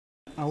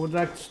I would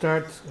like to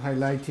start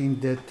highlighting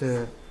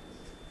that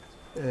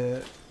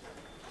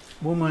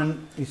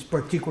woman is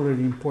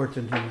particularly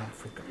important in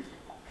Africa,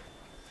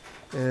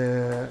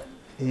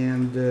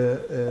 and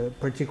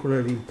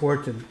particularly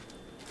important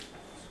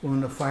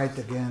on the fight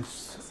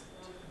against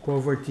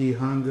poverty,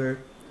 hunger,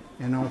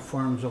 and all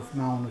forms of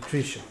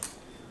malnutrition.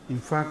 In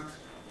fact,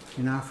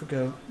 in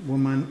Africa,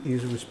 woman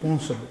is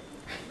responsible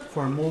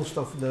for most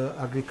of the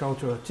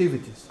agricultural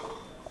activities,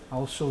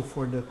 also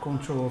for the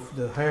control of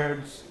the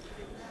herds,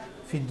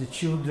 feed the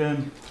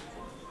children,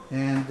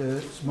 and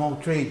small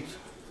trade.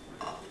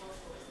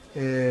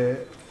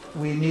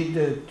 We need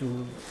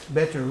to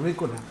better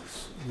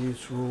recognize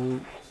this role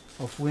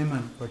of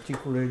women,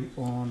 particularly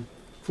on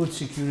food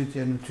security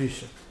and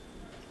nutrition.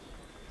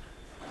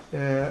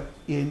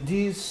 And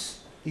this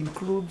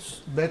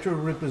includes better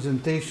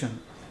representation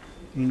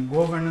in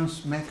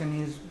governance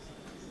mechanisms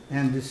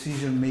and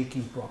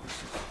decision-making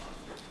processes.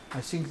 I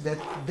think that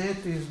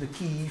that is the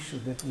key issue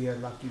that we are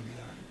lacking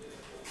behind.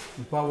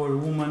 Empower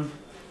women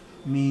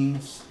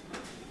means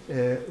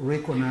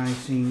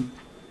recognizing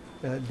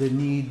the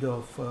need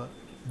of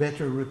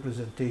better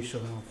representation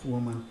of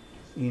women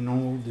in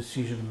all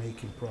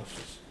decision-making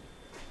process.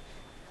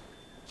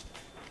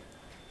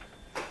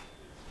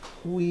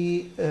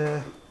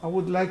 I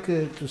would like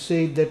to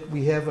say that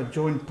we have a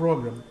joint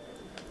program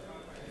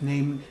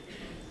named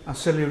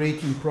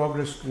Accelerating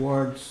Progress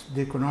Towards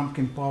the Economic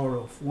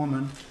Empowerment of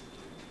Women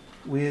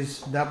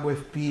with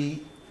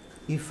WFP,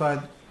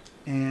 IFAD,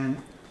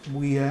 and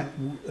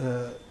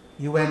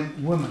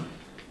UN Women.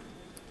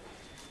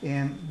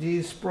 And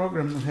this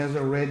program has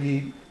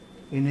already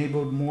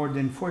enabled more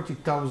than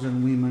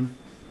 40,000 women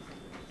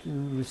to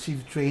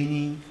receive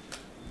training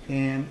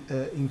and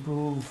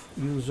improve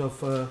use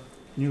of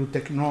new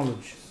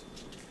technologies,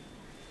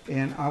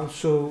 and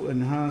also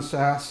enhance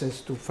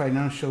access to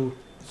financial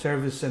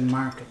service and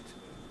market.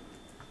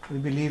 We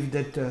believe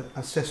that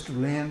access to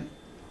land,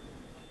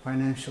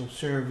 financial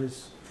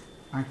service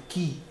are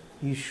key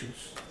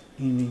issues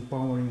in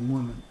empowering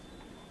women.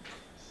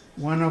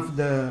 One of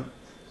the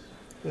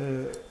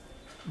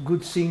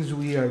good things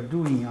we are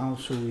doing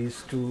also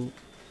is to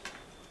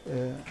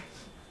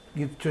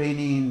give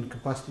training and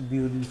capacity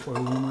building for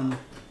women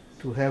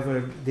to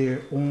have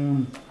their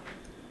own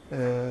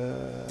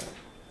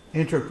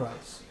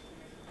enterprise.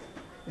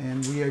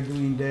 And we are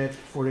doing that,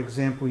 for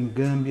example, in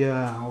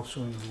Gambia,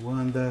 also in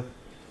Rwanda,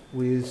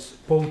 with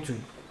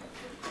poultry.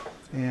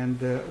 And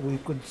we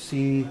could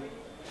see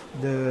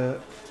the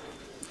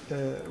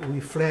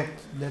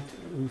reflect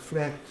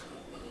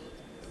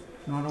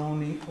not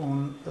only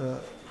on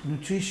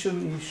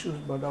nutrition issues,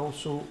 but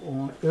also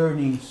on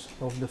earnings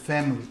of the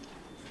family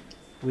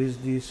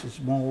with this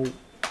small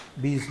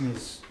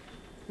business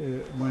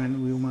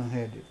when women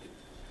had it.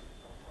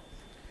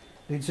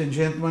 Ladies and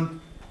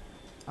gentlemen,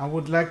 I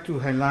would like to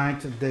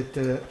highlight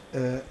that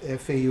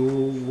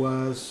FAO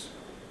was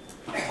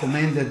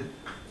commended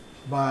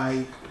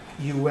by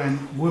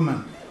UN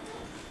Women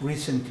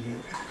recently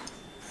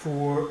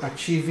for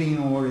achieving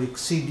or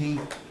exceeding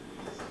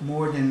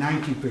more than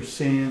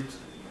 90%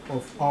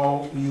 of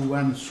all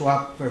UN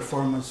SWAP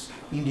performance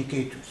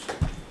indicators.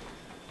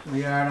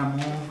 We are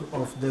among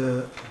of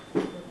the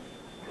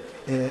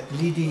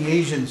leading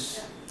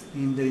agents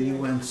in the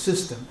UN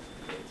system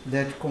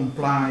that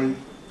comply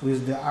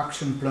with the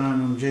Action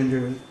Plan on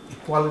Gender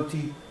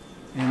Equality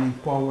and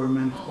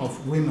Empowerment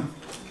of Women.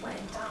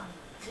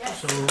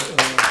 So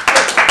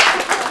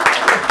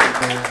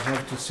I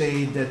have to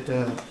say that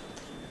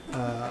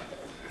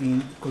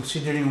in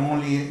considering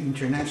only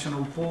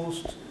international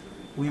posts,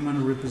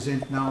 women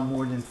represent now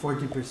more than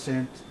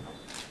 40%.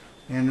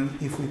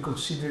 And if we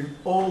consider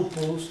all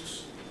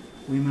posts,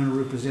 women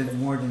represent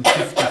more than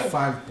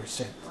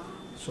 55%.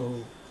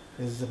 So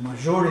as the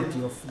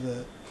majority of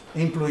the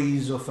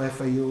employees of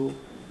FAO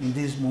in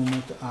this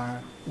moment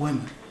are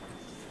women.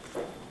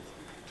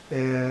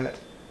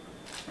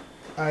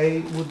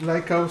 I would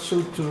like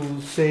also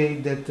to say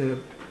that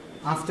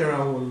after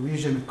our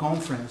region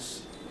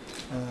conference,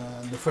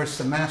 the first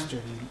semester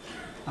in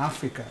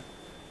Africa,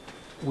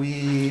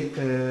 we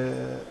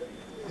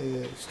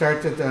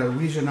started a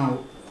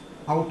regional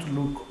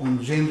outlook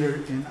on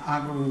gender and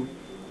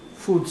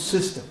agro-food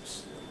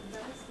systems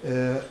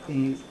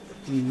in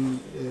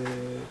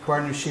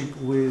partnership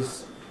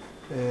with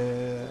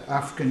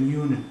African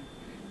Union.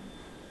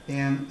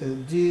 And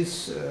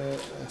this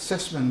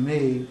assessment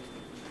made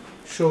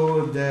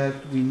showed that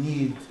we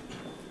need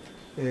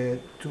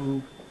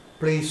to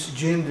place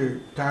gender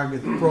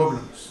target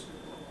programs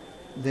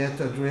that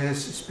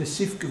address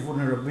specific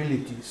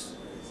vulnerabilities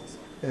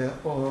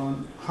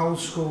on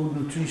household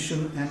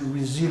nutrition and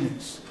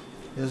resilience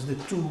as the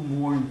two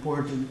more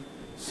important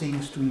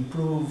things to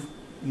improve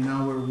in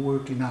our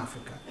work in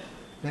Africa.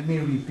 Let me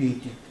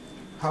repeat it: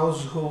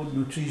 household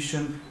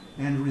nutrition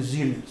and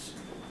resilience.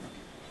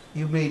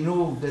 You may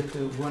know that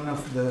one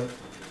of the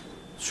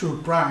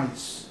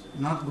surprise,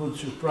 not good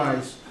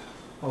surprise,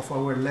 of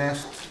our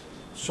last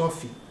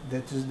SOFI,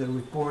 that is the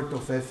report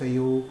of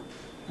FAO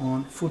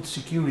on food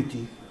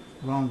security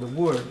around the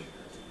world,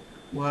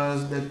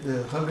 was that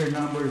the hunger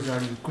numbers are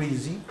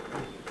increasing,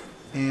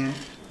 and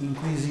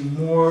increasing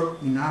more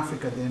in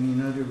Africa than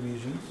in other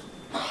regions.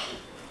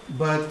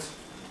 But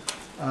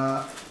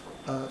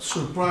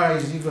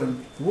surprise,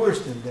 even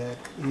worse than that,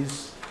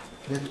 is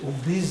that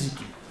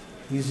obesity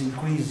is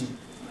increasing,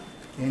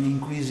 and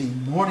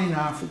increasing more in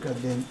Africa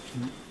than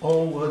in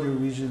all other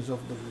regions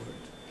of the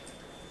world.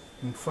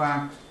 In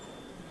fact,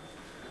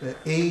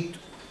 8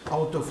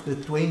 out of the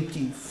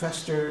 20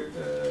 faster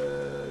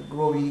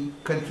growing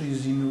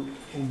countries in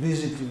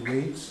obesity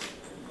rates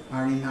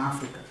are in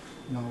Africa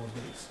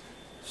nowadays.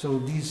 So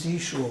this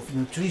issue of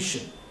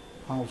nutrition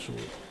also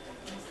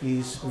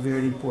is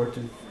very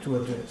important to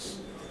address.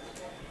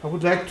 I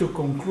would like to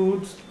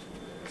conclude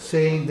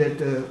saying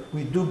that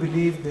we do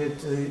believe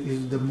that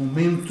is the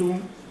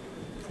momentum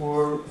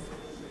for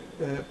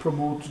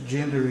promote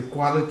gender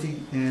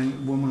equality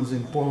and women's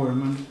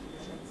empowerment,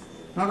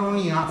 not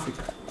only in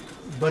Africa,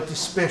 but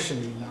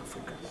especially in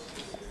Africa.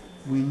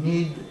 We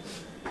need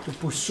to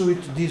pursue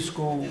this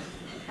goal,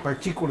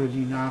 particularly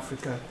in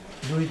Africa,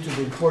 due to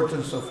the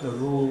importance of the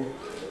role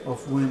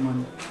of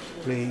women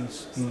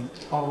plays in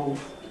all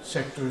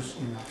sectors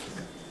in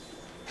Africa.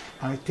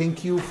 I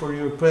thank you for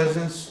your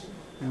presence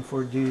and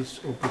for this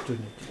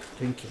opportunity.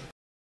 Thank you.